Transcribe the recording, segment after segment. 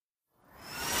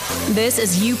This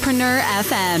is Youpreneur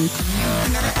FM,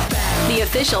 the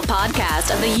official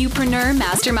podcast of the Youpreneur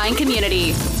Mastermind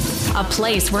community. A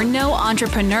place where no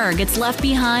entrepreneur gets left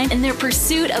behind in their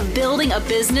pursuit of building a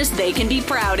business they can be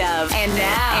proud of.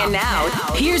 And now,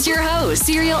 here's your host,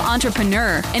 serial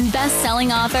entrepreneur and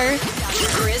best-selling author,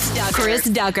 Chris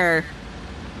Ducker.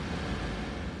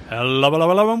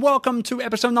 Hello, and welcome to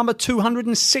episode number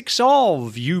 206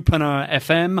 of Youpreneur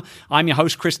FM. I'm your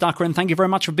host, Chris Ducker, and thank you very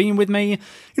much for being with me.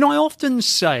 You know, I often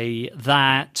say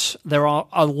that there are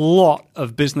a lot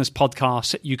of business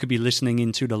podcasts that you could be listening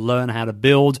into to learn how to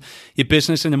build your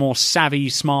business in a more savvy,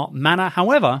 smart manner.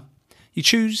 However, you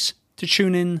choose to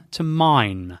tune in to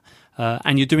mine.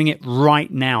 And you're doing it right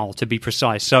now, to be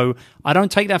precise. So I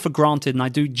don't take that for granted, and I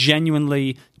do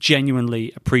genuinely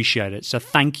appreciate it. So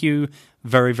thank you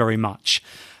very, very much.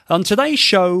 On today's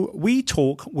show, we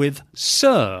talk with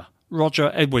Sir Roger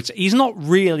Edwards. He's not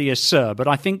really a sir, but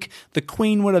I think the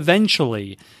Queen will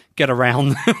eventually get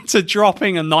around to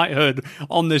dropping a knighthood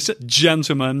on this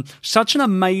gentleman. Such an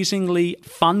amazingly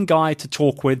fun guy to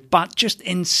talk with, but just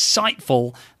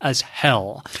insightful as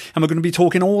hell. And we're going to be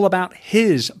talking all about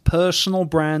his personal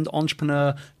brand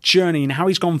entrepreneur journey and how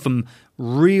he's gone from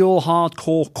real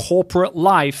hardcore corporate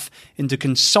life into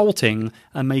consulting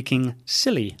and making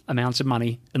silly amounts of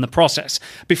money in the process.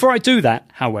 Before I do that,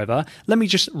 however, let me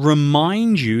just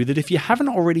remind you that if you haven't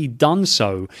already done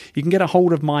so, you can get a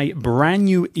hold of my brand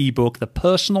new ebook, The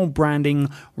Personal Branding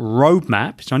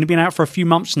Roadmap. It's only been out for a few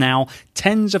months now.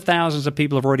 Tens of thousands of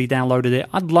people have already downloaded it.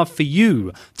 I'd love for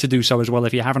you to do so as well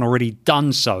if you haven't already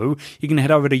done so. You can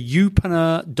head over to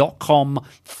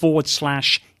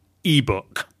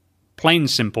youpreneur.com/ebook. Plain and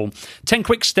simple. 10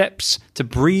 quick steps to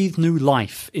breathe new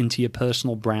life into your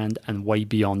personal brand and way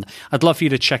beyond. I'd love for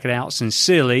you to check it out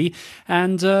sincerely.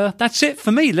 And that's it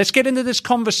for me. Let's get into this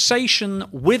conversation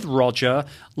with Roger.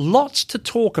 Lots to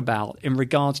talk about in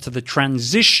regards to the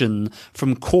transition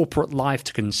from corporate life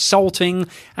to consulting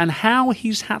and how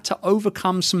he's had to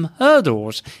overcome some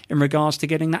hurdles in regards to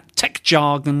getting that tech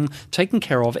jargon taken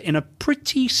care of in a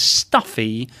pretty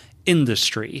stuffy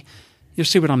industry. You'll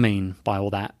see what I mean by all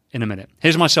that in a minute.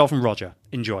 Here's myself and Roger.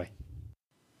 Enjoy.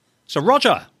 So,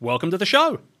 Roger, welcome to the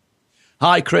show.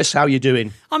 Hi, Chris. How are you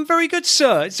doing? I'm very good,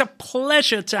 sir. It's a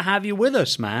pleasure to have you with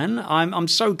us, man. I'm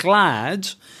so glad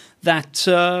that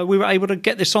we were able to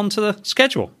get this onto the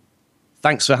schedule.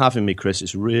 Thanks for having me, Chris.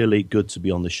 It's really good to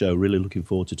be on the show. Really looking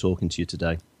forward to talking to you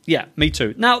today. Yeah, me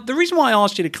too. Now, the reason why I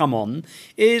asked you to come on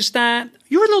is that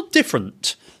you're a little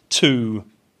different to,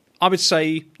 I would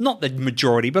say, not the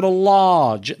majority, but a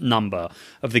large number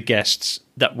of the guests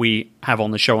that we have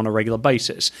on the show on a regular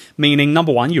basis. Meaning,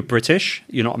 number one, you're British,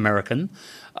 you're not American.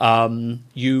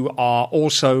 You are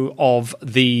also of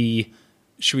the,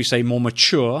 should we say, more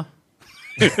mature.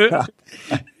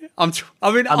 I'm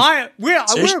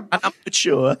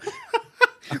mature.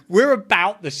 We're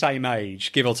about the same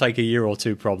age, give or take a year or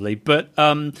two, probably. But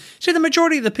see, the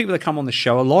majority of the people that come on the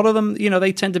show, a lot of them, you know,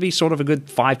 they tend to be sort of a good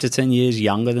 5 to 10 years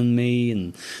younger than me,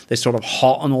 and they're sort of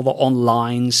hot on all the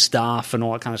online stuff and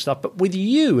all that kind of stuff. But with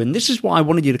you, and this is why I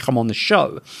wanted you to come on the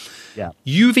show,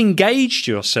 you've engaged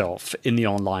yourself in the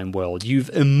online world. You've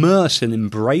immersed and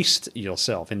embraced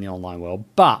yourself in the online world.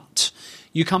 But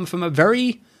you come from a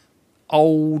very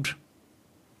old,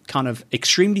 kind of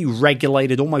extremely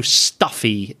regulated, almost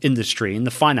stuffy industry in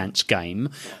the finance game.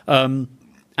 And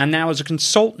now as a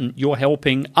consultant, you're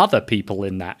helping other people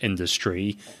in that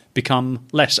industry become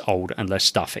less old and less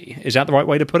stuffy. Is that the right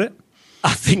way to put it?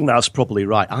 I think that's probably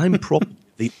right. I'm probably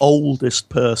the oldest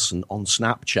person on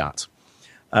Snapchat.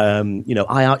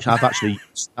 I've actually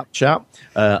Snapchat.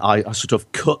 I sort of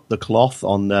cut the cloth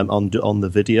on the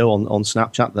video on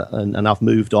Snapchat, and I've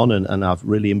moved on and I've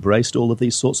really embraced all of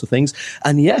these sorts of things.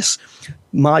 And yes,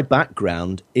 my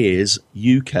background is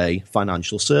UK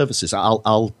financial services.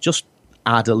 I'll just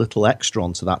add a little extra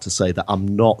onto that to say that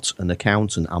I'm not an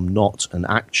accountant. I'm not an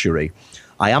actuary.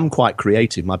 I am quite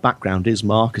creative. My background is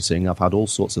marketing. I've had all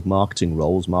sorts of marketing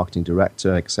roles, marketing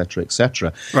director, etc.,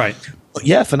 etc. Right. But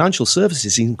yeah, financial services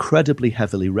is incredibly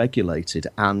heavily regulated,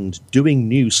 and doing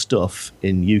new stuff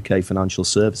in UK financial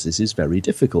services is very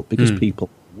difficult because people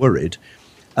are worried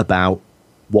about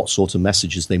what sort of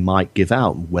messages they might give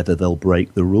out, whether they'll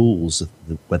break the rules,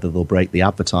 whether they'll break the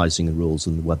advertising rules,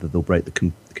 and whether they'll break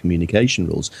the communication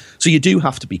rules. So you do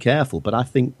have to be careful. But I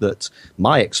think that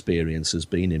my experience has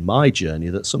been in my journey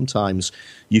that sometimes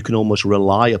you can almost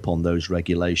rely upon those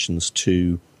regulations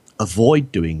to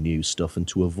avoid doing new stuff and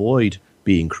to avoid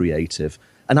being creative.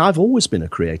 And I've always been a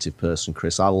creative person,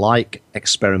 Chris. I like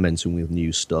experimenting with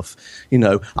new stuff.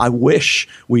 I wish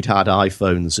we'd had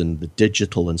iPhones and the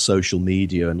digital and social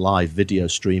media and live video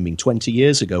streaming 20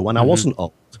 years ago when I wasn't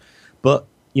old. But,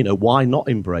 why not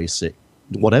embrace it?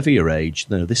 Whatever your age,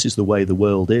 this is the way the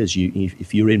world is.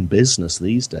 If you're in business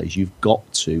these days, you've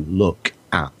got to look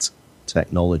at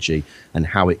technology and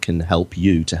how it can help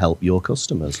you to help your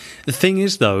customers. The thing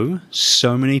is, though,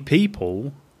 so many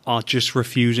people are just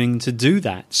refusing to do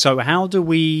that. So how do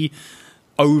we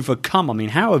overcome? I mean,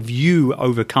 how have you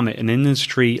overcome it in an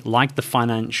industry like the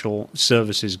financial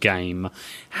services game?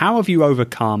 How have you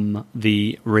overcome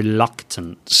the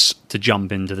reluctance to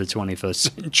jump into the 21st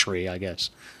century, I guess?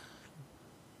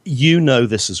 You know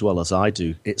this as well as I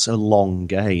do. It's a long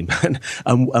game.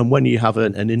 and when you have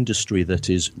an industry that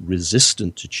is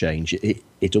resistant to change,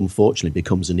 it unfortunately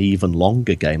becomes an even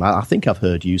longer game. I think I've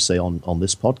heard you say on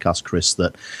this podcast, Chris,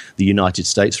 that the United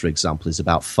States, for example, is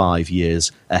about 5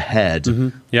 years ahead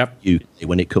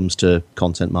when it comes to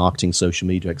content marketing, social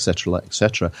media, et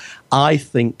cetera. I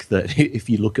think that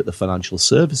if you look at the financial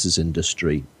services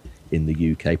industry in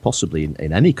the UK, possibly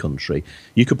in any country,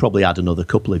 you could probably add another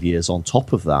couple of years on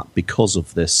top of that because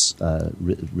of this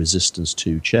resistance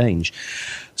to change.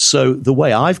 So the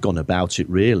way I've gone about it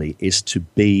really is to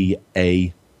be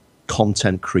a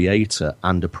content creator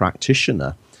and a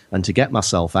practitioner, and to get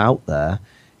myself out there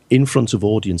in front of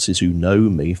audiences who know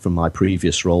me from my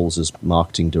previous roles as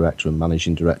marketing director and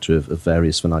managing director of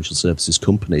various financial services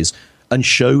companies, and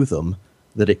show them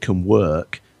that it can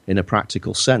work in a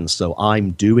practical sense. So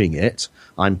I'm doing it.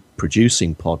 I'm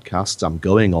producing podcasts. I'm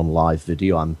going on live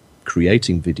video. I'm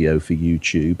creating video for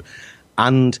YouTube.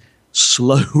 And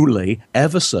slowly,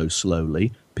 ever so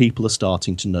slowly, people are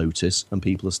starting to notice, and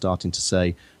people are starting to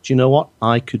say, do you know what?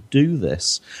 I could do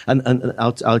this. And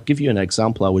I'll give you an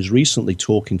example. I was recently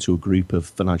talking to a group of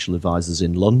financial advisors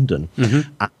in London.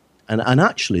 And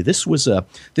actually, this was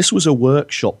a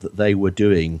workshop that they were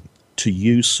doing to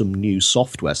use some new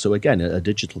software. So again, a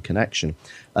digital connection,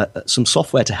 some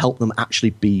software to help them actually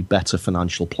be better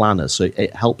financial planners. So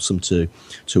it helps them to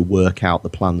work out the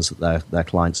plans that their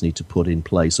clients need to put in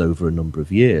place over a number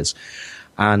of years.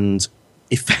 And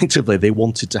effectively, they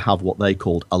wanted to have what they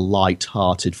called a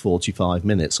light-hearted 45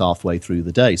 minutes halfway through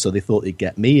the day. So they thought they'd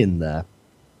get me in there.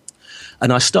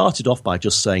 And I started off by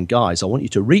just saying, guys, I want you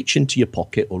to reach into your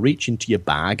pocket or reach into your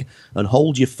bag and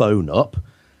hold your phone up.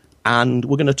 And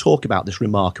we're going to talk about this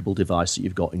remarkable device that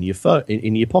you've got in your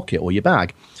in your pocket or your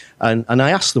bag. And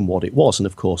I asked them what it was. And,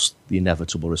 of course, the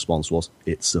inevitable response was,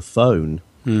 it's a phone.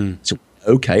 So,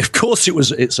 okay, of course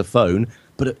it's a phone,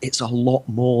 but it's a lot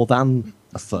more than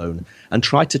a phone. And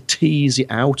try to tease it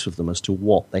out of them as to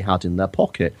what they had in their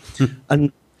pocket.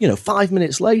 And, 5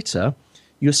 minutes later,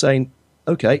 you're saying,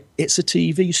 okay, it's a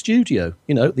TV studio.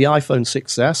 The iPhone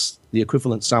 6S, the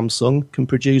equivalent Samsung, can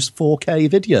produce 4K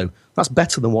video. That's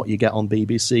better than what you get on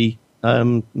BBC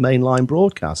mainline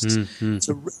broadcasts. It's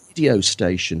a radio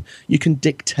station. You can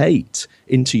dictate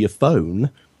into your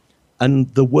phone,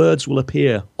 and the words will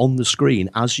appear on the screen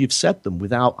as you've said them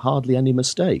without hardly any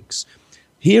mistakes.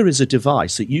 Here is a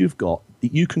device that you've got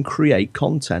that you can create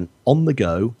content on the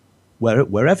go,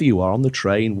 wherever you are, on the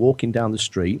train, walking down the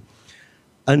street,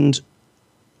 and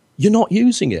you're not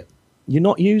using it. You're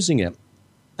not using it.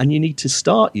 And you need to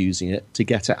start using it to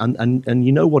get it. And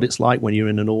you know what it's like when you're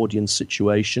in an audience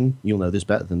situation. You'll know this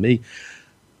better than me.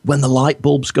 When the light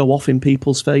bulbs go off in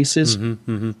people's faces,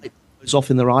 it goes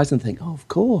off in their eyes and think, oh, of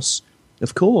course.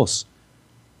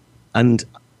 And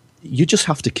you just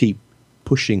have to keep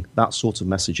pushing that sort of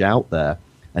message out there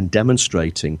and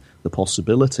demonstrating the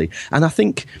possibility. And I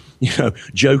think,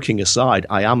 joking aside,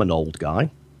 I am an old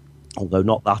guy, although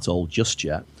not that old just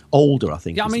yet. Older, I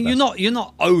think. Yeah, I mean, you're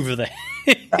not over there.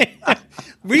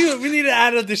 we need to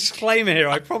add a disclaimer here.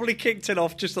 I probably kicked it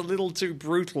off just a little too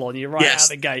brutal on you out of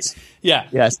the gate. Yeah.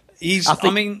 Yes. I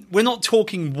mean, we're not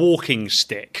talking walking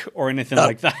stick or anything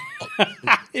like that.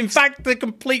 In fact, the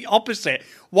complete opposite.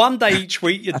 One day each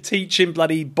week you're teaching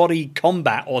bloody body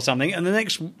combat or something, and the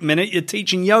next minute you're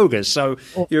teaching yoga. So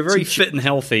you're very fit and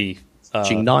healthy.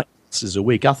 Teaching night a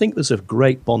week. I think there's a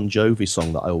great Bon Jovi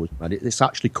song that I always read. It's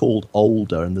actually called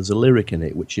Older, and there's a lyric in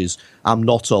it which is, I'm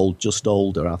not old, just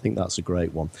older. I think that's a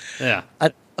great one. Yeah.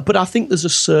 But I think there's a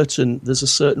certain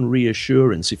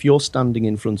reassurance if you're standing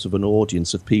in front of an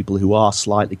audience of people who are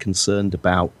slightly concerned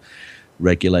about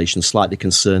regulation, slightly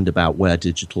concerned about where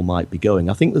digital might be going.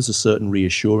 I think there's a certain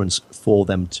reassurance for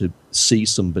them to see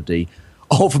somebody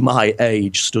of my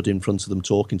age stood in front of them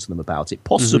talking to them about it.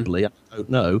 Possibly, I don't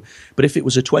know. But if it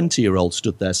was a 20-year-old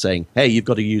stood there saying, hey, you've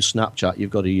got to use Snapchat,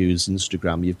 you've got to use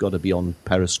Instagram, you've got to be on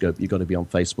Periscope, you've got to be on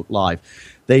Facebook Live,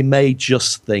 they may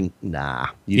just think, nah,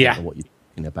 you don't know what you're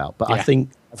talking about. But I think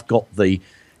I've got the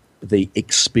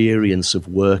experience of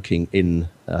working in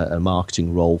a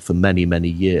marketing role for many, many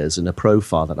years and a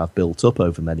profile that I've built up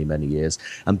over many, many years.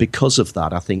 And because of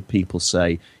that, I think people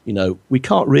say, we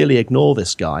can't really ignore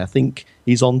this guy. I think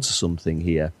he's onto something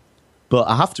here. But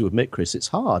I have to admit, Chris, it's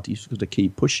hard. You've got to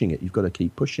keep pushing it. You've got to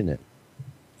keep pushing it.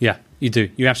 Yeah, you do.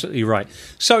 You're absolutely right.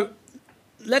 So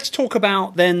let's talk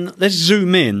about then, let's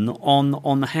zoom in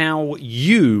on how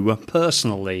you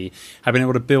personally have been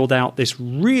able to build out this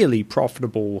really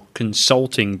profitable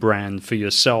consulting brand for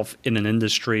yourself in an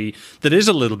industry that is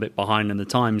a little bit behind in the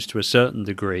times to a certain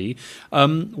degree.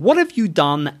 What have you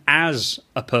done as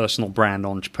a personal brand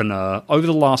entrepreneur over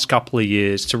the last couple of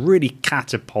years to really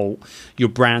catapult your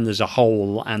brand as a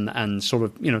whole and sort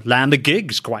of, land the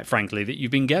gigs, quite frankly, that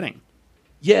you've been getting?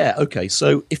 Yeah, okay.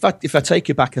 So if I take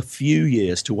you back a few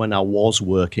years to when I was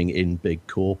working in big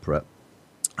corporate,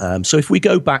 so if we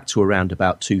go back to around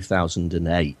about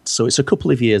 2008, so it's a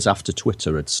couple of years after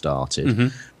Twitter had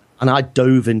started, and I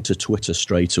dove into Twitter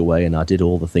straight away, and I did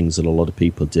all the things that a lot of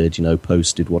people did,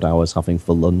 posted what I was having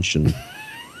for lunch and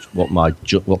what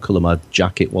colour my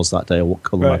jacket was that day or what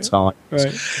colour my tie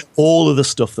was. All of the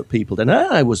stuff that people did. And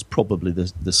I was probably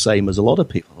the same as a lot of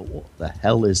people. Oh, what the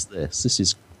hell is this? This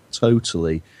is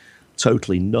totally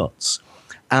nuts.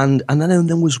 And then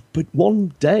there was, but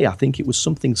one day, I think it was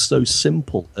something so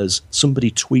simple as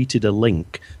somebody tweeted a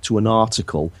link to an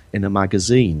article in a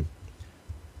magazine.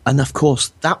 And of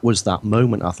course, that was that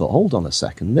moment I thought, hold on a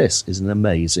second, this is an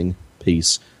amazing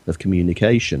piece of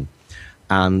communication.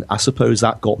 And I suppose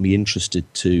that got me interested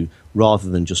to, rather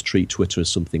than just treat Twitter as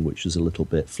something which was a little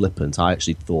bit flippant, I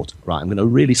actually thought, right, I'm going to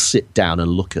really sit down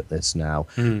and look at this now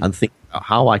and think about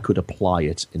how I could apply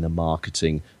it in a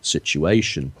marketing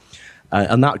situation.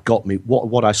 And that got me,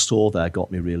 what I saw there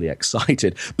got me really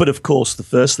excited. But of course, the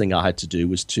first thing I had to do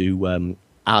was to,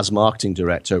 as marketing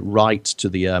director, write to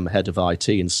the head of IT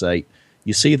and say,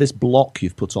 you see this block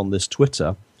you've put on this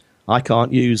Twitter? I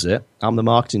can't use it. I'm the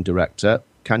marketing director.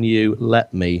 Can you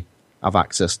let me have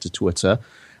access to Twitter?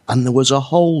 And there was a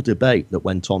whole debate that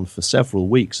went on for several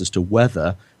weeks as to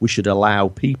whether we should allow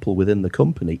people within the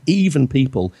company, even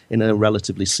people in a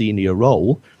relatively senior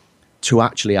role, to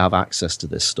actually have access to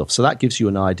this stuff. So that gives you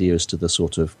an idea as to the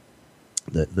sort of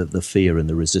the fear and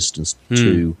the resistance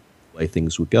to the way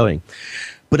things were going.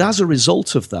 But as a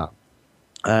result of that,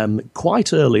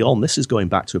 quite early on, this is going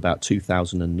back to about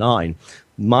 2009,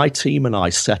 my team and I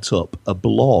set up a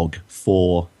blog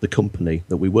for the company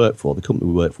that we work for. The company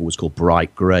we work for was called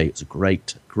Bright Grey. It's a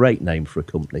great name for a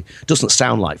company. It doesn't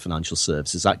sound like financial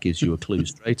services. That gives you a clue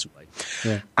straight away.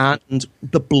 Yeah. And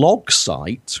the blog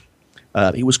site,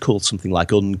 it was called something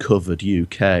like Uncovered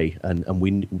UK,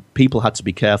 and people had to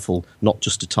be careful not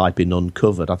just to type in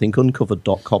uncovered. I think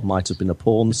uncovered.com might have been a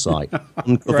porn site.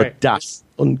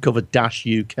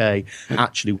 Uncovered-UK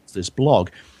actually was this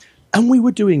blog. And we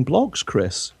were doing blogs,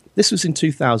 Chris. This was in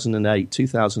 2008,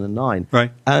 2009.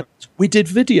 Right. And we did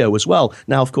video as well.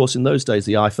 Now, of course, in those days,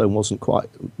 the iPhone wasn't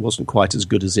quite as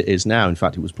good as it is now. In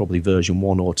fact, it was probably version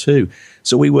 1 or 2.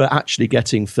 So we were actually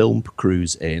getting film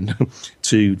crews in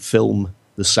to film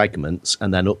the segments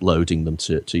and then uploading them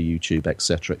to YouTube,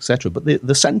 etc., etc. But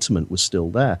the sentiment was still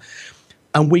there.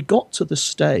 And we got to the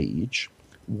stage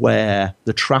where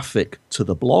the traffic to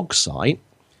the blog site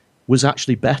was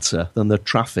actually better than the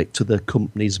traffic to the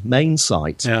company's main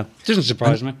site. Yeah, it doesn't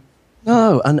surprise me.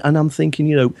 No, and I'm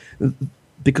thinking,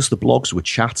 because the blogs were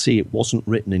chatty, it wasn't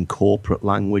written in corporate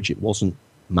language, it wasn't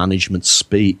management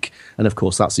speak. And of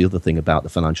course, that's the other thing about the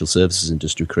financial services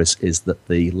industry, Chris, is that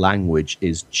the language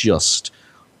is just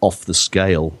off the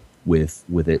scale with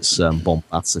its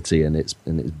bombacity and its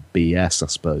BS, I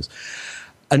suppose.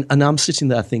 And I'm sitting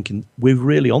there thinking, we're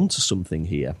really onto something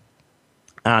here.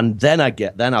 And then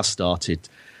I started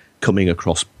coming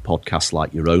across podcasts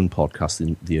like your own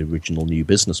podcast, the original New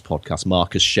Business podcast,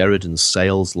 Marcus Sheridan's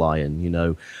Sales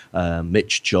Lion,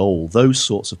 Mitch Joel, those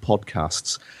sorts of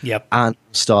podcasts. Yep. And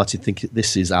started thinking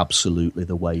this is absolutely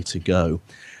the way to go.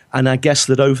 And I guess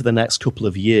that over the next couple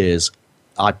of years,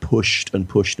 I pushed and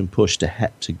pushed and pushed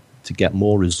ahead to get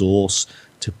more resource,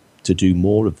 to do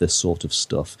more of this sort of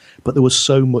stuff. But there was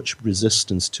so much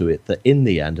resistance to it that in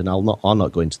the end, and I'll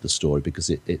not go into the story because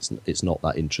it's not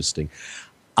that interesting,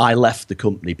 I left the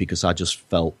company because I just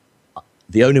felt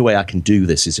the only way I can do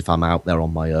this is if I'm out there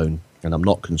on my own and I'm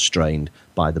not constrained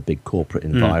by the big corporate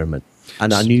environment.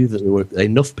 And I knew that there were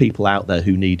enough people out there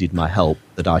who needed my help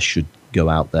that I should go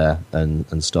out there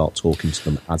and start talking to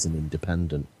them as an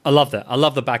independent. I love that. I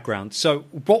love the background. So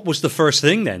what was the first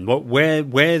thing then?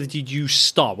 Where did you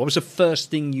start? What was the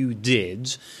first thing you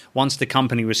did once the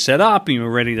company was set up and you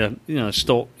were ready to,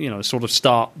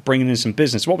 start bringing in some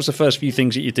business? What was the first few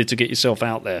things that you did to get yourself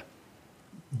out there?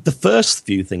 The first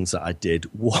few things that I did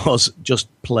was just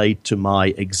played to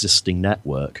my existing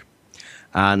network.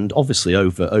 And obviously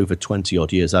over 20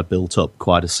 odd years, I built up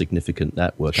quite a significant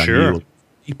network. Sure. I knew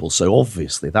people. So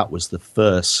obviously that was the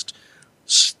first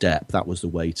step. That was the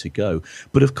way to go.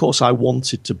 But of course, I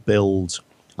wanted to build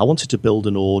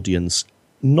an audience,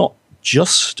 not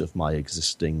just of my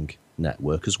existing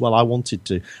network as well.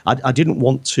 I didn't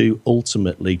want to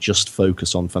ultimately just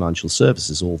focus on financial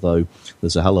services, although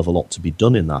there's a hell of a lot to be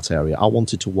done in that area. I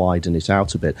wanted to widen it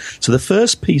out a bit. So the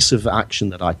first piece of action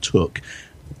that I took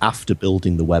after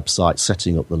building the website,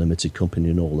 setting up the limited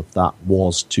company and all of that,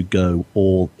 was to go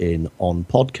all in on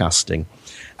podcasting.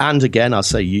 And again, I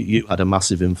say you had a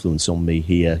massive influence on me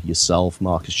here yourself,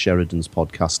 Marcus Sheridan's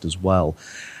podcast as well.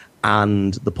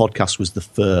 And the podcast was the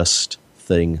first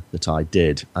thing that I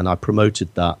did. And I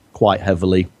promoted that quite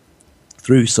heavily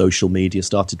through social media,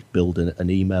 started to build an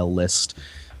email list,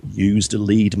 used a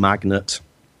lead magnet,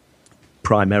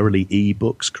 primarily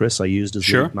ebooks, Chris, I used as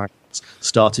lead magnets.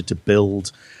 Started to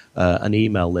build an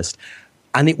email list,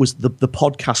 and it was the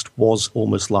podcast was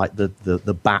almost like the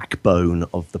backbone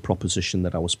of the proposition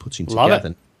that I was putting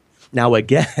together. Now,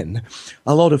 again,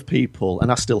 a lot of people,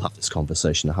 and I still have this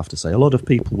conversation, I have to say, a lot of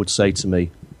people would say to me,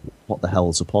 "What the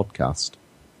hell's a podcast?"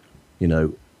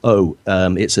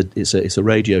 It's a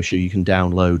radio show you can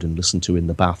download and listen to in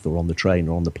the bath or on the train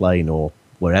or on the plane or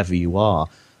wherever you are.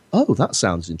 Oh, that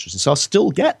sounds interesting. So I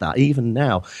still get that even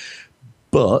now.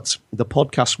 But the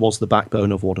podcast was the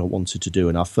backbone of what I wanted to do,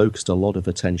 and I focused a lot of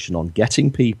attention on getting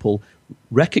people,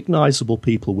 recognizable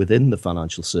people within the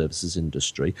financial services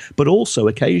industry, but also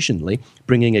occasionally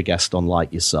bringing a guest on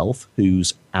like yourself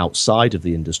who's outside of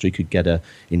the industry, could get a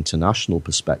international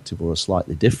perspective or a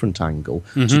slightly different angle,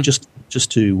 to just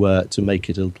to make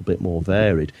it a little bit more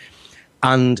varied.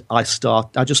 And I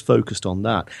just focused on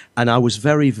that. And I was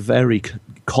very, very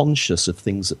conscious of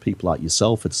things that people like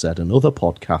yourself had said and other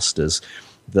podcasters,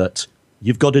 that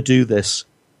you've got to do this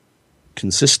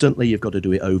consistently, you've got to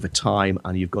do it over time,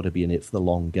 and you've got to be in it for the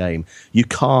long game. You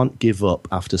can't give up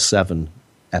after 7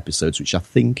 episodes, which I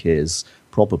think is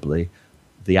probably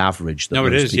the average. No,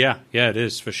 it is. Yeah, it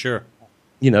is for sure.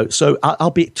 So I'll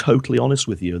be totally honest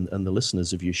with you and the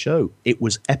listeners of your show. It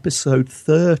was episode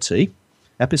 30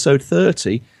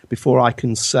 before I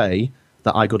can say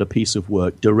that I got a piece of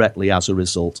work directly as a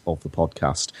result of the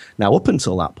podcast. Now, up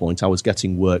until that point, I was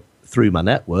getting work through my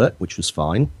network, which was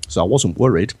fine, so I wasn't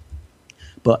worried.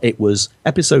 But it was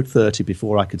episode 30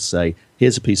 before I could say,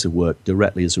 here's a piece of work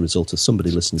directly as a result of somebody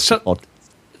listening to the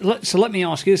podcast. So let me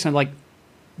ask you this, and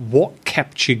what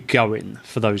kept you going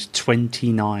for those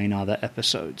 29 other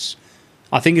episodes?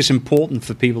 I think it's important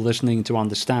for people listening to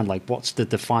understand, what's the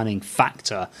defining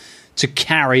factor to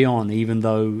carry on, even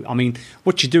though,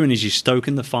 what you're doing is you're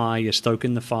stoking the fire. You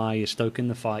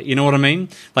know what I mean?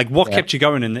 What kept you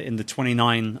going in the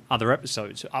 29 other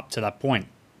episodes up to that point?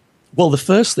 Well, the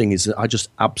first thing is that I just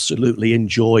absolutely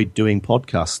enjoyed doing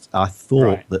podcasts. I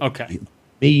thought that the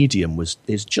medium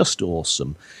is just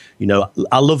awesome.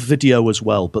 I love video as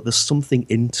well, but there's something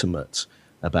intimate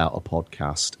about a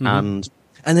podcast. Mm-hmm.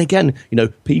 And again,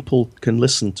 people can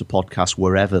listen to podcasts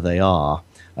wherever they are.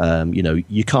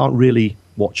 You can't really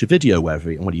watch a video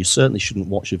wherever. Well, you certainly shouldn't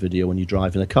watch a video when you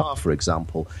drive in a car, for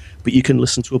example. But you can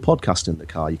listen to a podcast in the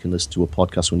car. You can listen to a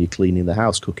podcast when you're cleaning the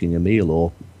house, cooking a meal,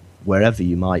 or wherever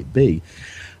you might be.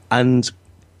 And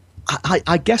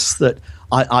I guess that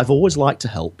I've always liked to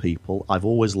help people. I've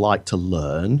always liked to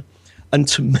learn. And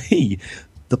to me,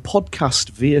 the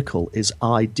podcast vehicle is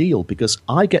ideal because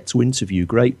I get to interview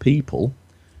great people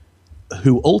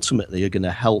who ultimately are going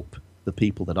to help the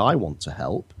people that I want to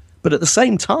help, but at the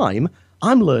same time,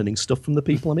 I'm learning stuff from the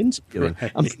people I'm interviewing.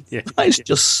 That is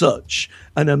just such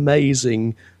an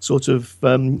amazing sort of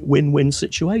win-win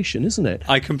situation, isn't it?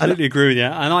 I completely agree with you.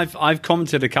 And I've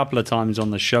commented a couple of times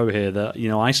on the show here that,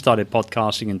 I started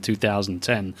podcasting in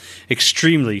 2010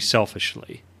 extremely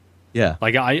selfishly. Yeah.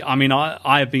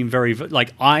 I have been very,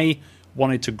 I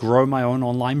wanted to grow my own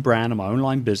online brand and my own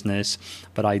online business,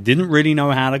 but I didn't really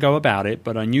know how to go about it,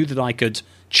 but I knew that I could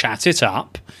chat it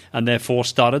up and therefore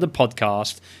started a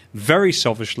podcast very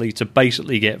selfishly to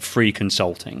basically get free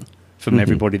consulting from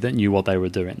everybody that knew what they were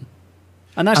doing.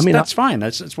 And that's fine.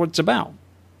 That's what it's about.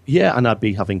 Yeah, and I'd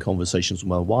be having conversations with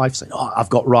my wife saying, oh, I've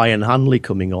got Ryan Hanley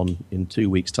coming on in 2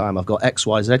 weeks' time. I've got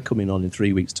XYZ coming on in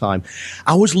 3 weeks' time.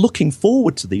 I was looking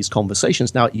forward to these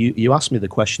conversations. Now, you asked me the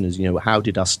question is, how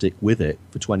did I stick with it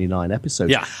for 29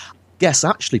 episodes? Yeah. Yes,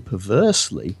 actually,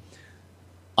 perversely,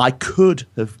 I could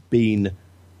have been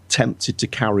tempted to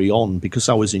carry on because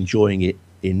I was enjoying it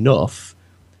enough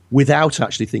without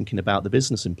actually thinking about the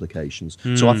business implications.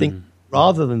 So I think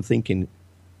rather than thinking,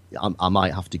 I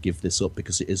might have to give this up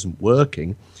because it isn't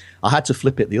working, I had to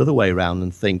flip it the other way around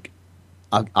and think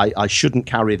I shouldn't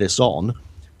carry this on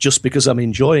just because I'm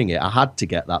enjoying it. I had to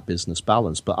get that business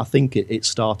balance, but I think it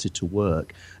started to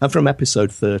work. And from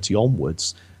episode 30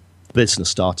 onwards, business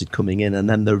started coming in, and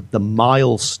then the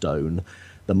milestone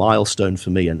for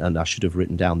me, and I should have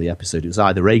written down the episode, it was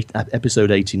either episode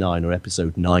 89 or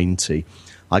episode 90.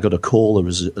 I got a call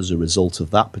as a result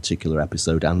of that particular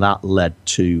episode, and that led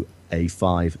to a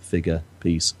 5-figure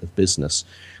piece of business.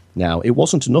 Now, it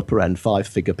wasn't an upper end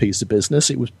 5-figure piece of business.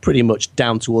 It was pretty much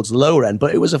down towards the lower end,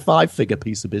 but it was a 5-figure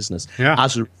piece of business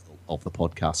as a result of the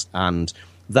podcast. And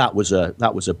that was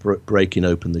a breaking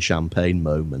open the champagne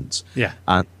moment. Yeah.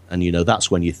 And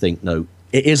that's when you think, no,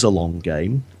 it is a long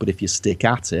game, but if you stick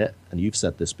at it, and you've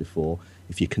said this before,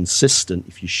 if you're consistent,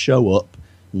 if you show up,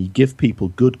 and you give people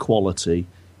good quality,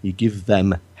 you give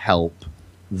them help,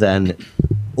 then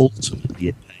ultimately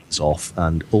it pays off,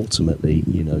 and ultimately,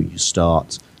 you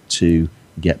start to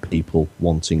get people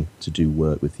wanting to do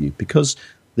work with you because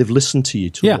they've listened to you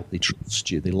talk, they trust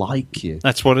you, they like you.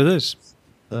 That's what it is.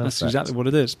 Perfect. That's exactly what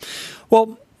it is.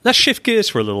 Well, let's shift gears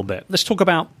for a little bit. Let's talk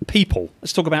about people.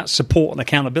 Let's talk about support and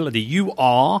accountability. You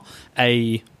are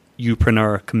a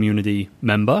Youpreneur community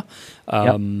member.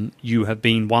 You have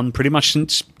been one pretty much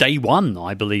since day one,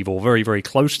 I believe, or very, very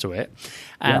close to it.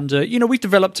 And we've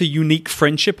developed a unique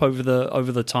friendship over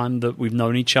the time that we've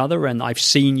known each other. And I've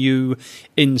seen you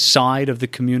inside of the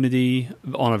community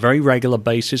on a very regular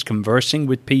basis, conversing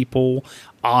with people,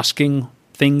 asking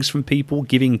things from people,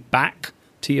 giving back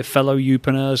to your fellow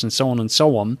Youpreneurs, and so on and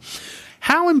so on.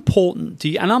 How important do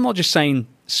you, and I'm not just saying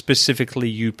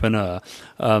specifically Youpreneur,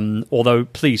 although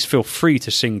please feel free to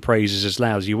sing praises as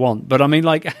loud as you want, but I mean,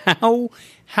 like,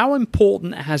 how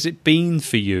important has it been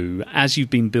for you as you've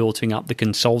been building up the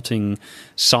consulting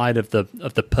side of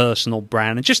the personal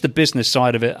brand and just the business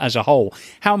side of it as a whole?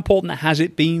 How important has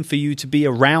it been for you to be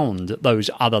around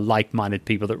those other like-minded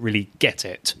people that really get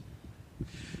it?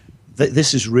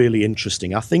 This is really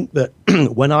interesting. I think that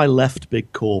when I left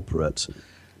big corporate,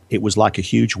 it was like a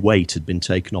huge weight had been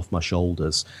taken off my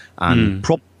shoulders, and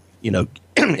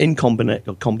in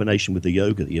combination with the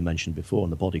yoga that you mentioned before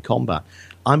and the body combat,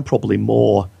 I'm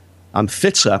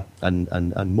fitter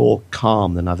and more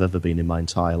calm than I've ever been in my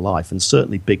entire life. And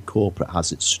certainly big corporate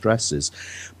has its stresses,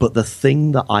 but the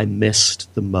thing that I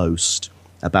missed the most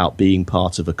about being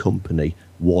part of a company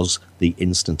was the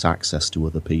instant access to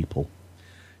other people.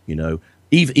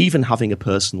 Even having a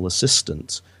personal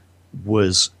assistant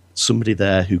was somebody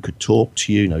there who could talk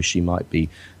to you. She might be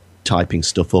typing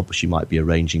stuff up, she might be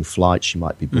arranging flights, she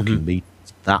might be booking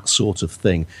meetings, that sort of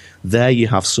thing. There you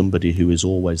have somebody who is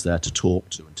always there to talk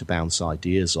to and to bounce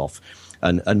ideas off.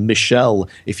 And Michelle,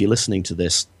 if you're listening to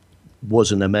this,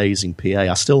 was an amazing PA.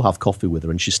 I still have coffee with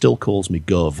her, and she still calls me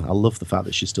Gov. I love the fact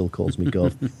that she still calls me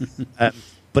Gov.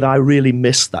 But I really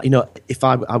miss that. If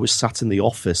I was sat in the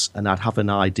office and I'd have an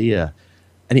idea,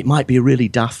 and it might be a really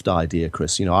daft idea,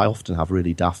 Chris. I often have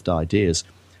really daft ideas.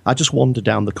 I just wander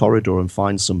down the corridor and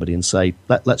find somebody and say,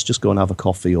 let's just go and have a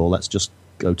coffee, or let's just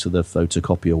go to the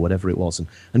photocopy or whatever it was,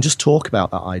 and just talk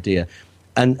about that idea.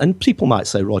 And people might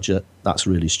say, Roger, that's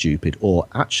really stupid. Or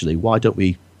actually, why don't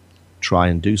we try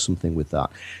and do something with that?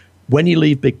 When you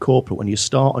leave big corporate, when you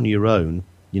start on your own,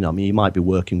 you might be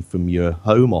working from your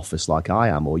home office like I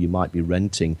am, or you might be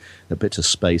renting a bit of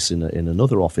space in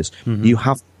another office. You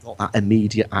have got that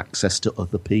immediate access to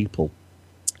other people.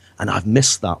 And I've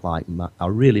missed that. I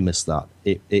really missed that.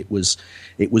 It was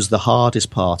the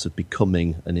hardest part of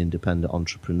becoming an independent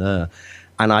entrepreneur.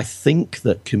 And I think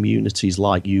that communities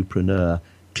like Youpreneur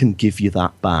can give you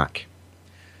that back.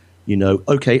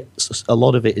 Okay, a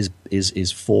lot of it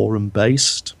is forum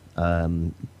based.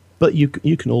 But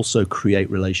you can also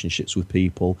create relationships with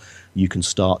people. You can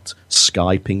start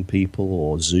Skyping people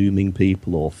or Zooming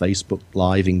people or Facebook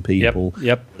Living people,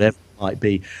 whatever it might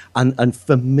be. And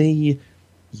for me,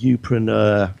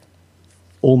 Youpreneur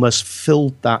almost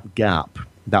filled that gap,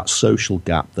 that social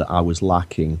gap that I was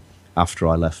lacking after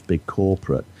I left big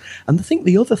corporate. And I think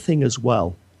the other thing as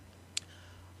well,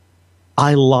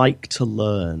 I like to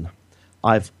learn.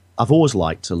 I've always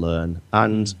liked to learn,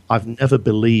 and I've never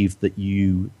believed that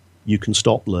you can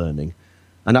stop learning.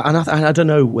 And I don't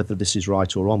know whether this is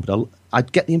right or wrong, but I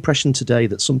get the impression today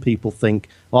that some people think,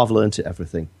 oh, I've learned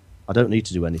everything. I don't need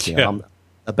to do anything. Yeah. I'm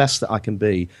the best that I can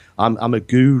be. I'm a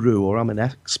guru or I'm an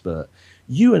expert.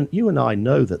 You and I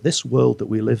know that this world that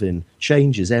we live in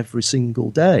changes every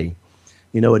single day.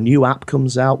 You know, a new app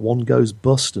comes out, one goes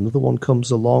bust, another one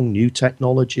comes along, new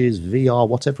technologies, VR,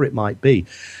 whatever it might be.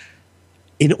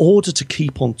 In order to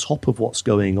keep on top of what's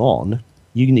going on,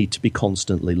 you need to be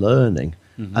constantly learning.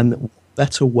 Mm-hmm. And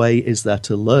better way is there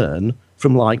to learn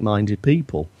from like-minded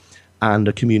people, and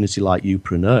a community like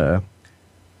Youpreneur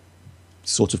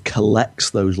sort of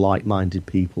collects those like-minded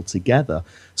people together.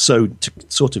 So to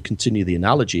sort of continue the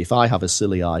analogy, if I have a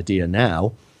silly idea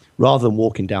now, rather than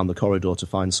walking down the corridor to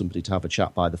find somebody to have a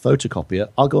chat by the photocopier,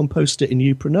 I'll go and post it in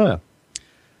Youpreneur.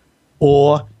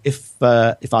 Or if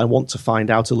I want to find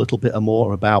out a little bit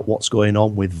more about what's going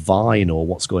on with Vine or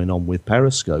what's going on with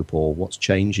Periscope or what's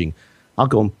changing, I'll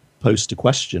go and post a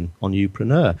question on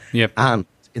Youpreneur. Yep. And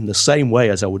in the same way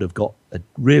as I would have got a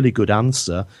really good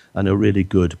answer and a really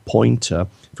good pointer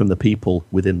from the people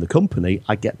within the company,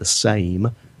 I get the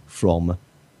same from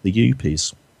the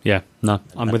Youpies. Yeah, no,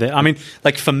 I'm with it. I mean,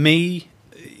 like for me,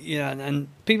 yeah, and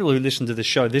people who listen to the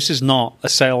show, this is not a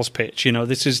sales pitch. You know,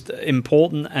 this is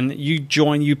important, and you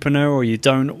join Youpreneur or you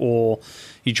don't, or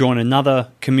you join another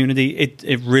community,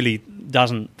 it really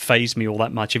doesn't faze me all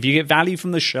that much. If you get value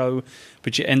from the show,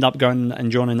 but you end up going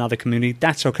and joining another community,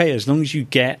 that's okay. As long as you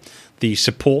get the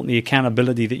support and the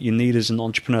accountability that you need as an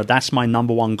entrepreneur, that's my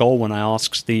number one goal when I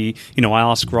ask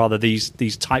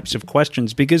these types of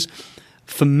questions, because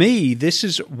for me, this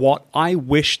is what I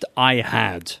wished I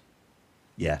had.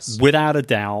 Yes. Without a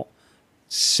doubt,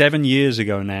 7 years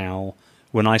ago now,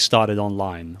 when I started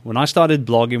online, when I started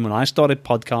blogging, when I started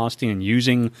podcasting and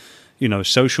using, you know,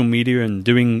 social media and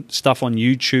doing stuff on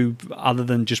YouTube other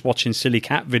than just watching silly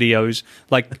cat videos,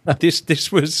 like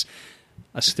this was,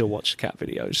 I still watch cat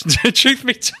videos, truth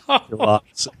be told.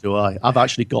 Do I? I've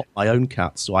actually got my own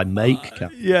cat, so I make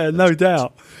cat. Yeah, no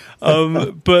doubt.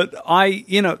 But I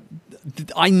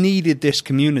needed this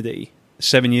community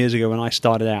 7 years ago when I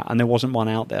started out, and there wasn't one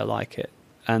out there like it.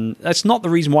 And that's not the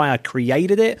reason why I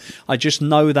created it. I just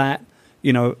know that,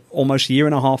 you know, almost a year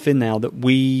and a half in now, that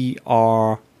we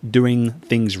are doing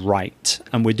things right,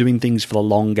 and we're doing things for the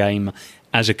long game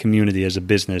as a community, as a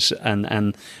business.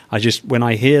 And I just, when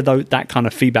I hear that kind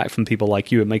of feedback from people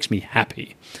like you, it makes me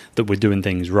happy that we're doing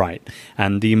things right.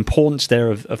 And the importance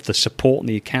there of the support and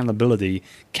the accountability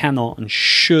cannot and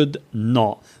should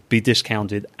not be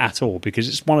discounted at all, because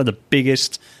it's one of the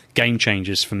biggest game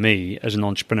changers for me as an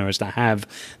entrepreneur, is to have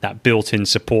that built-in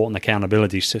support and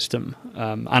accountability system.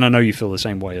 And I know you feel the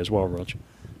same way as well, Roger.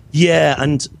 Yeah,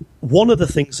 and one of the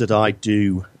things that I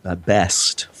do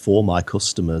best for my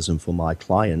customers and for my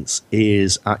clients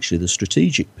is actually the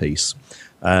strategic piece.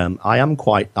 I'm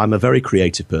a very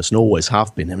creative person, always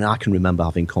have been. I mean, I can remember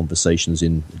having conversations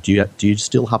do you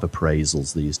still have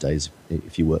appraisals these days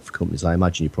if you work for companies? I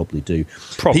imagine you probably do.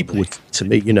 Probably. People would, to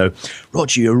me, you know,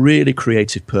 Roger, you're a really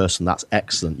creative person. That's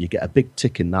excellent. You get a big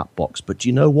tick in that box. But do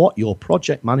you know what? Your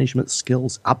project management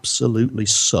skills absolutely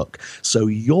suck. So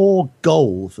your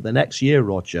goal for the next year,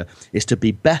 Roger, is to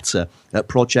be better at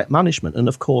project management. And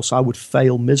of course, I would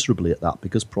fail miserably at that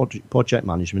because project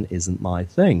management isn't my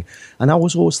thing. And I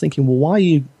was always thinking, well, why are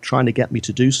you trying to get me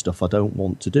to do stuff I don't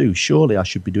want to do? Surely I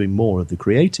should be doing more of the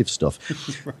creative stuff.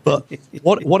 But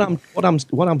what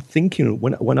I'm thinking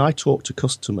when I talk to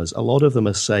customers, a lot of them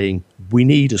are saying we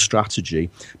need a strategy,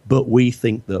 but we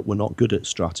think that we're not good at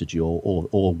strategy,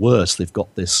 or worse, they've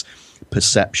got this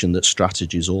perception that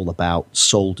strategy is all about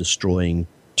soul destroying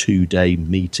 2-day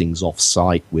meetings off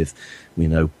site with, you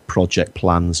know, project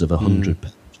plans of 100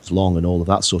 pages long and all of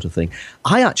that sort of thing.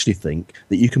 I actually think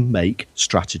that you can make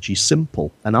strategy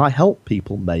simple, and I help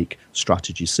people make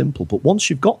strategy simple. But once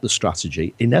you've got the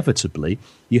strategy, inevitably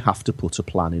you have to put a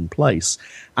plan in place.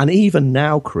 And even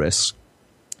now, Chris,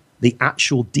 the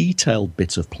actual detailed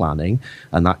bit of planning,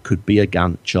 and that could be a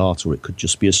Gantt chart, or it could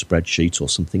just be a spreadsheet or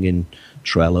something in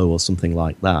Trello or something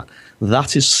like that,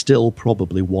 that is still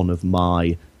probably one of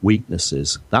my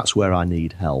weaknesses. That's where I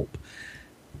need help.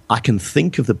 I can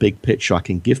think of the big picture. I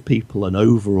can give people an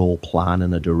overall plan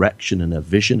and a direction and a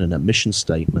vision and a mission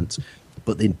statement.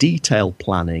 But the detailed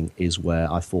planning is where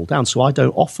I fall down. So I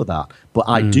don't offer that. But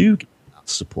I do get that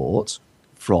support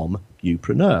from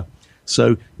Youpreneur.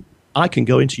 So I can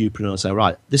go into Youpreneur and say,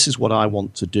 right, this is what I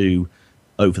want to do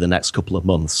over the next couple of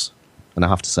months. And I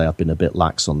have to say I've been a bit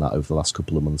lax on that over the last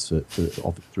couple of months for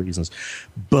obvious reasons.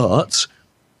 But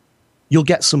you'll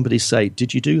get somebody say,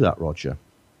 did you do that, Roger?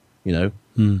 You know,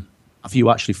 have you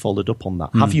actually followed up on that?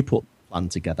 Have you put plan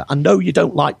together. I know you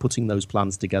don't like putting those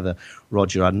plans together,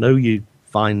 Roger. I know you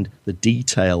find the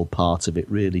detail part of it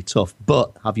really tough,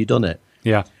 but have you done it?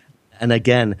 Yeah. And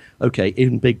again, okay,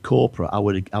 in big corporate, I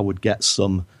would get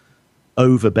some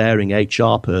overbearing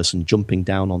HR person jumping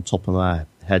down on top of my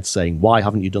head saying, why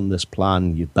haven't you done this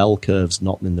plan? Your bell curve's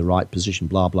not in the right position,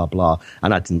 blah, blah, blah.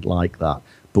 And I didn't like that.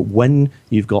 But when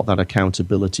you've got that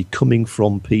accountability coming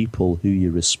from people who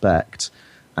you respect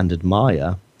and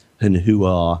admire and who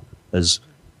are as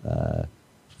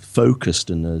focused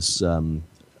and as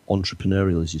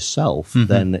entrepreneurial as yourself,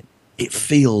 then it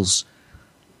feels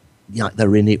like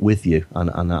they're in it with you.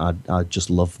 And I just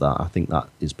love that. I think that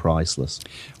is priceless.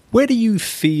 Where do you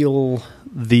feel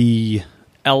the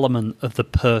element of the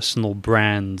personal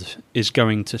brand is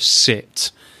going to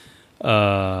sit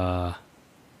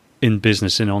in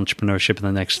business, in entrepreneurship in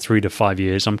the next 3 to 5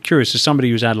 years? I'm curious, as somebody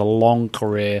who's had a long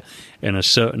career in a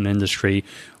certain industry,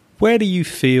 where do you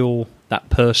feel that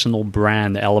personal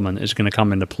brand element is going to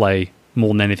come into play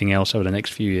more than anything else over the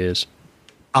next few years?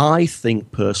 I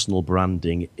think personal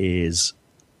branding is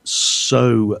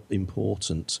so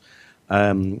important.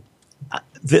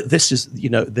 This is,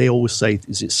 they always say,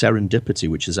 is it serendipity,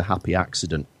 which is a happy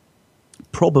accident?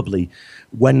 Probably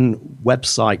when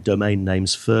website domain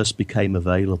names first became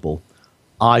available,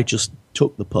 I just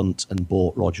took the punt and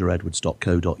bought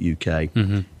rogeredwards.co.uk.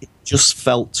 It just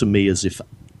felt to me as if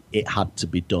it had to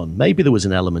be done. Maybe there was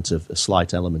a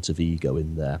slight element of ego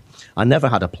in there. I never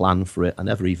had a plan for it. I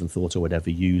never even thought I would ever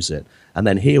use it. And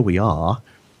then here we are,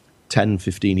 10,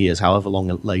 15 years, however long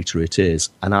later it is,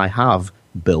 and I have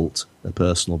built a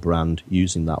personal brand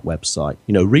using that website.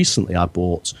 Recently I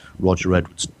bought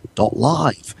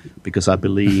rogeredwards.live because I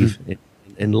believe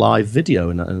in live video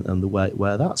and the way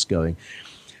where that's going.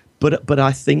 But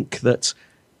I think that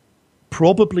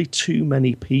probably too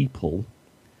many people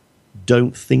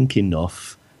don't think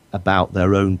enough about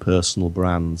their own personal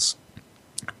brands,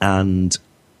 and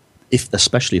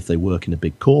especially if they work in a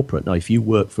big corporate. Now, if you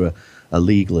work for a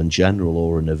Legal and General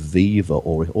or an Aviva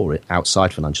or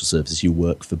outside financial services, you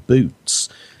work for Boots,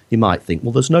 you might think,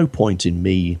 well, there's no point in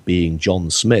me being John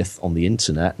Smith on the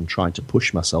internet and trying to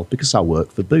push myself because I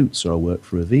work for Boots or I work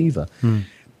for Aviva.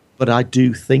 But I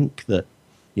do think that,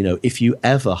 if you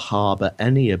ever harbour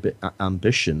any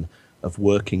ambition of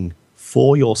working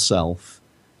for yourself,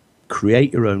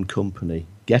 create your own company,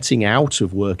 getting out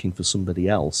of working for somebody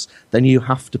else, then you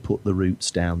have to put the roots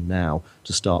down now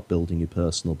to start building your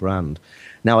personal brand.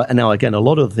 Now, again, a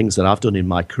lot of the things that I've done in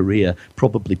my career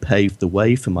probably paved the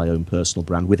way for my own personal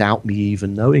brand without me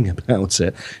even knowing about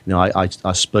it.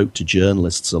 I spoke to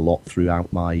journalists a lot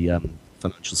throughout my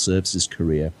financial services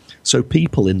career. So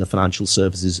people in the financial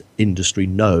services industry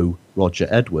know Roger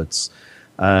Edwards.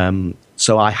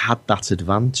 So I had that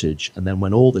advantage. And then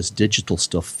when all this digital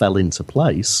stuff fell into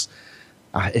place,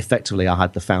 effectively I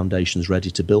had the foundations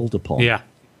ready to build upon. Yeah.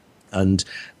 And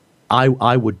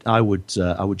I would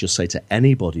just say to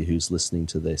anybody who's listening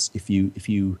to this, if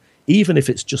you even if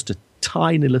it's just a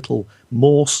tiny little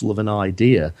morsel of an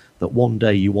idea that one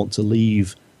day you want to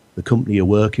leave the company you're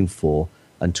working for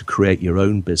and to create your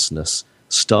own business,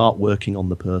 start working on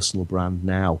the personal brand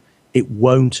now. It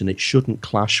won't and it shouldn't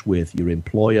clash with your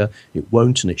employer. It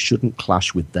won't and it shouldn't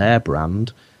clash with their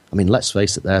brand. I mean, let's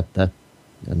face it, they're an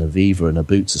Aviva and a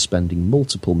Boots are spending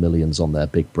multiple millions on their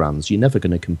big brands. You're never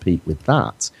going to compete with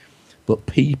that. But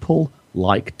people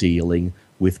like dealing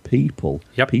with people.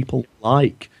 Yep. People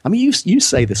like... I mean, you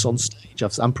say this on stage.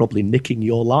 I'm probably nicking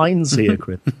your lines here,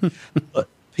 Chris. But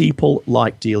people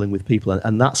like dealing with people.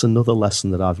 And that's another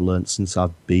lesson that I've learned since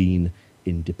I've been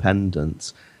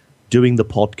independent. Doing the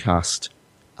podcast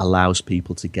allows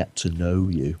people to get to know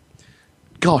you.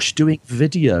 Gosh, doing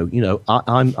video,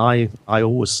 I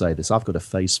always say this, I've got a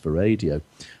face for radio.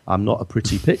 I'm not a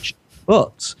pretty picture,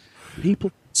 but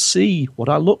people see what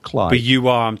I look like. But you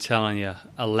are, I'm telling you,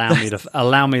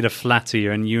 allow me to flatter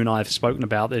you. And you and I have spoken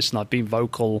about this, and I've been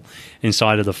vocal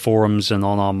inside of the forums and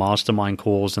on our mastermind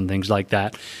calls and things like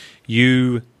that.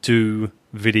 You do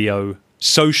video,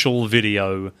 social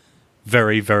video,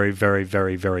 very, very, very,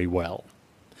 very, very well.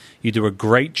 You do a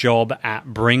great job at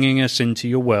bringing us into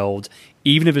your world,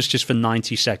 even if it's just for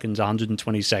 90 seconds,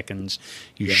 120 seconds.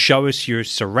 You show us your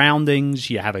surroundings,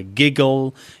 you have a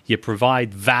giggle, you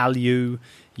provide value,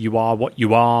 you are what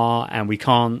you are, and we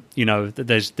can't,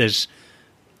 it's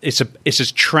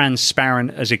as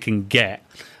transparent as it can get.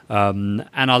 And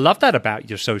I love that about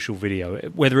your social video,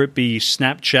 whether it be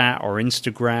Snapchat or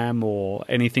Instagram or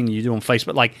anything you do on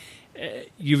Facebook.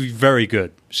 You're very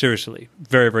good, seriously,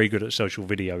 very, very good at social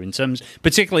video,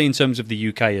 particularly in terms of the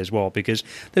UK as well, because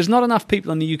there's not enough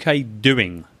people in the UK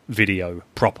doing video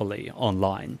properly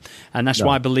online. And that's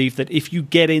why I believe that if you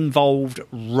get involved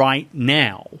right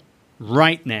now,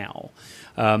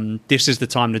 this is the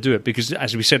time to do it, because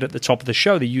as we said at the top of the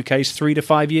show, the UK is 3 to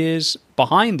 5 years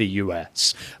behind the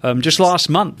US. Just last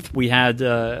month, we had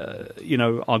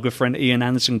our good friend Ian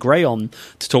Anderson Gray on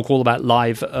to talk all about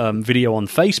live video on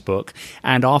Facebook.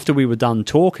 And after we were done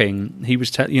talking, he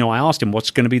was, I asked him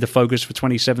what's going to be the focus for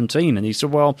 2017, and he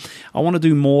said, "Well, I want to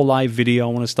do more live video.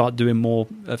 I want to start doing more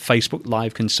Facebook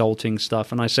live consulting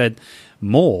stuff." And I said,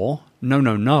 "More?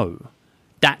 No.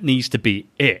 That needs to be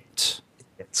it."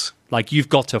 Like, you've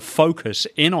got to focus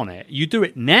in on it. You do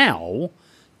it now,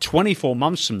 24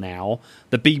 months from now,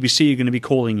 the BBC are going to be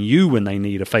calling you when they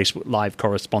need a Facebook Live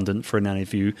correspondent for an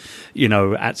interview,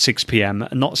 at 6 p.m.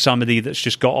 and not somebody that's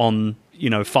just got on,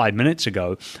 5 minutes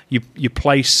ago. You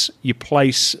place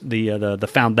the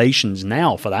foundations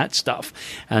now for that stuff.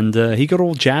 And he got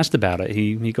all jazzed about it.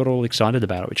 He got all excited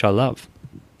about it, which I love.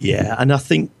 Yeah, and I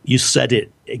think you said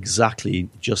it exactly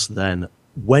just then.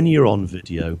 When you're on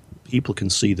video, people can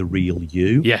see the real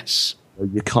you. Yes.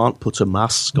 You can't put a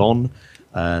mask on.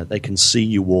 They can see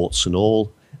you warts and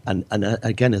all. And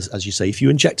again, as you say, if you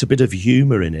inject a bit of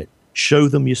humour in it, show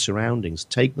them your surroundings,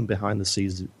 take them behind the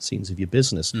scenes of your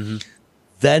business,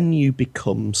 then you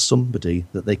become somebody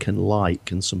that they can like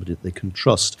and somebody that they can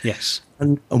trust. Yes.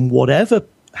 And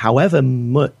however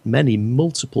many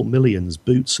multiple millions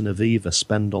Boots and Aviva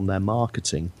spend on their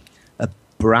marketing, a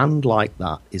brand like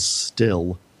that is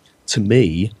still, to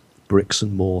me, bricks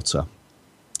and mortar.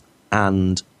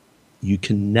 And you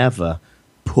can never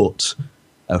put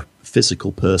a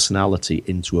physical personality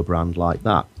into a brand like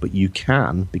that. But you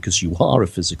can, because you are a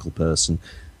physical person,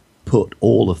 put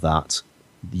all of that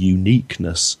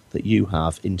uniqueness that you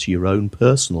have into your own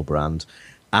personal brand.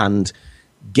 And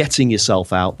getting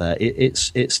yourself out there,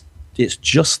 it's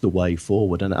just the way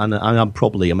forward. And I'm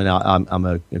probably, I'm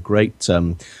a great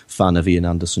fan of Ian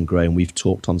Anderson Gray, and we've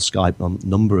talked on Skype on a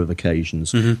number of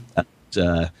occasions. And,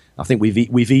 I think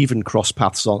we've even crossed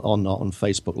paths on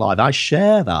Facebook Live. I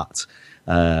share that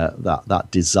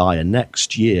desire.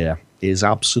 Next year is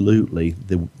absolutely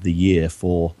the year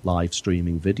for live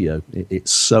streaming video.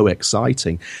 It's so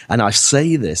exciting. And I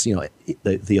say this,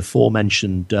 the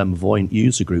aforementioned Voyant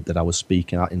user group that I was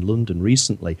speaking at in London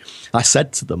recently, I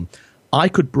said to them, I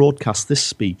could broadcast this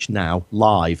speech now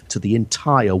live to the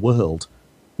entire world.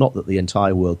 Not that the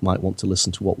entire world might want to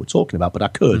listen to what we're talking about, but I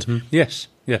could. Yes.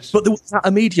 But there was that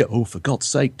immediate, oh, for God's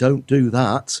sake, don't do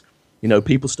that.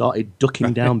 People started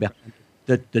ducking down behind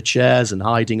the chairs and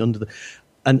hiding under the...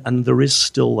 And there is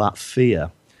still that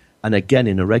fear. And again,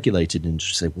 in a regulated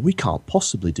industry, say, well, we can't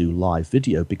possibly do live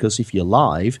video because if you're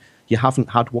live, you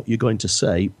haven't had what you're going to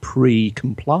say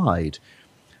pre-complied.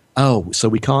 Oh, so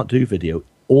we can't do video.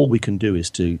 All we can do is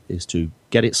to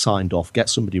get it signed off, get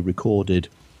somebody recorded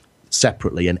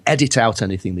separately and edit out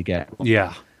anything they get.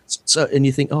 Yeah. So, and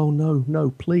you think, oh,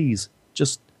 no, please,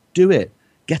 just do it.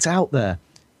 Get out there.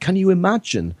 Can you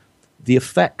imagine the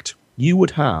effect you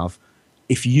would have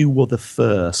if you were the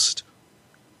first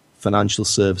financial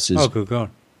services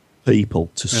people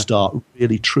to start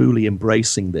really, truly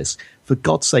embracing this? For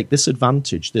God's sake, this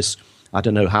advantage, I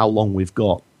don't know how long we've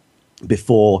got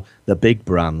before the big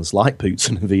brands like Boots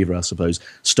and Aviva, I suppose,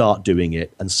 start doing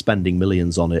it and spending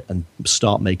millions on it and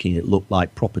start making it look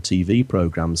like proper TV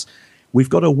programs. We've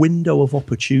got a window of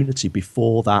opportunity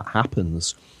before that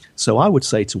happens. So I would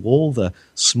say to all the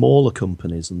smaller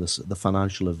companies and the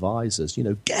financial advisors,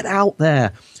 get out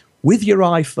there with your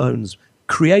iPhones,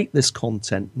 create this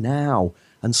content now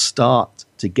and start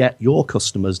to get your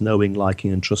customers knowing,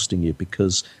 liking and trusting you,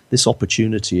 because this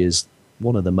opportunity is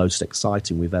one of the most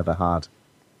exciting we've ever had.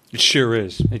 It sure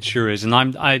is.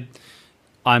 And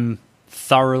I'm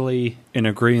thoroughly in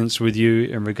agreement with you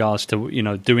in regards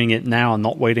to, doing it now and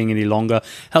not waiting any longer.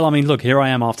 Hell, look, here I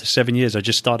am after 7 years. I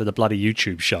just started a bloody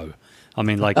YouTube show.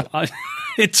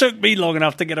 It took me long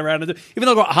enough to get around to do. Even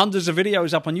though I've got hundreds of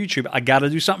videos up on YouTube, I got to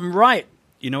do something right.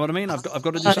 You know what I mean? I've got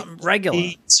to do something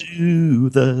regular. To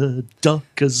the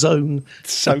darker zone.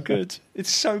 It's so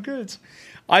good.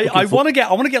 I want to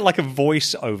get like a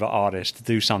voiceover artist to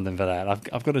do something for that.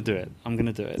 I've got to do it. I'm going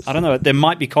to do it. I don't know. There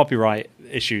might be copyright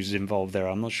issues involved there.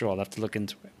 I'm not sure. I'll have to look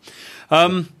into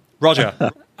it. Roger,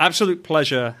 absolute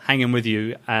pleasure hanging with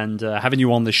you and having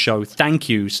you on the show. Thank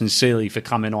you sincerely for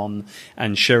coming on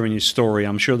and sharing your story.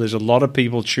 I'm sure there's a lot of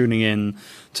people tuning in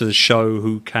to the show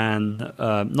who can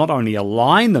not only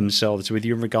align themselves with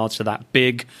you in regards to that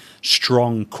big,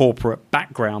 strong corporate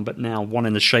background, but now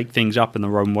wanting to shake things up in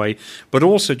their own way, but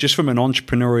also just from an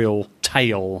entrepreneurial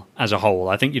tale as a whole.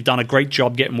 I think you've done a great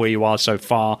job getting where you are so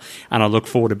far, and I look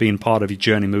forward to being part of your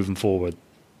journey moving forward.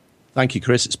 Thank you,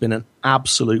 Chris. It's been an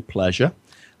absolute pleasure.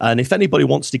 And if anybody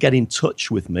wants to get in touch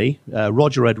with me,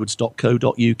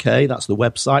 rogeredwards.co.uk, that's the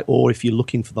website. Or if you're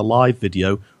looking for the live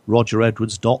video,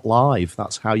 rogeredwards.live.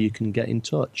 That's how you can get in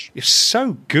touch. You're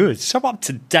so good, so up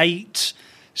to date,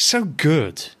 so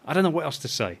good. I don't know what else to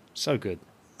say. So good.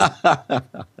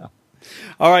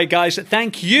 All right, guys,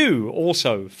 thank you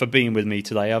also for being with me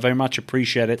today. I very much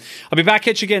appreciate it. I'll be back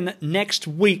at you again next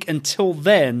week. Until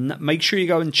then, make sure you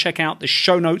go and check out the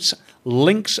show notes,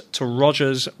 links to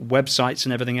Roger's websites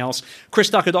and everything else.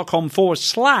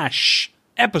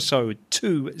 chrisducker.com/episode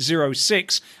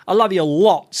 206. I love you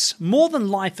lots, more than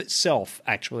life itself,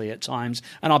 actually, at times.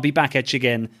 And I'll be back at you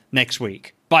again next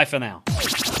week. Bye for now.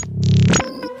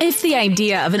 It's the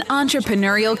idea of an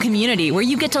entrepreneurial community where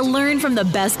you get to learn from the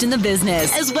best in the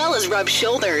business, as well as rub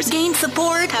shoulders, gain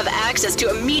support, have access to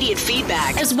immediate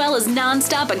feedback, as well as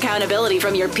nonstop accountability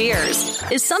from your peers,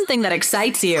 is something that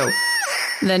excites you.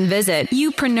 Then visit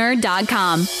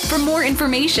youpreneur.com for more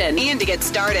information and to get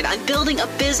started on building a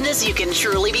business you can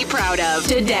truly be proud of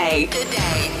today.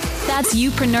 That's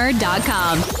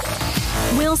youpreneur.com.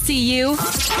 We'll see you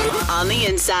on the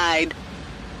inside.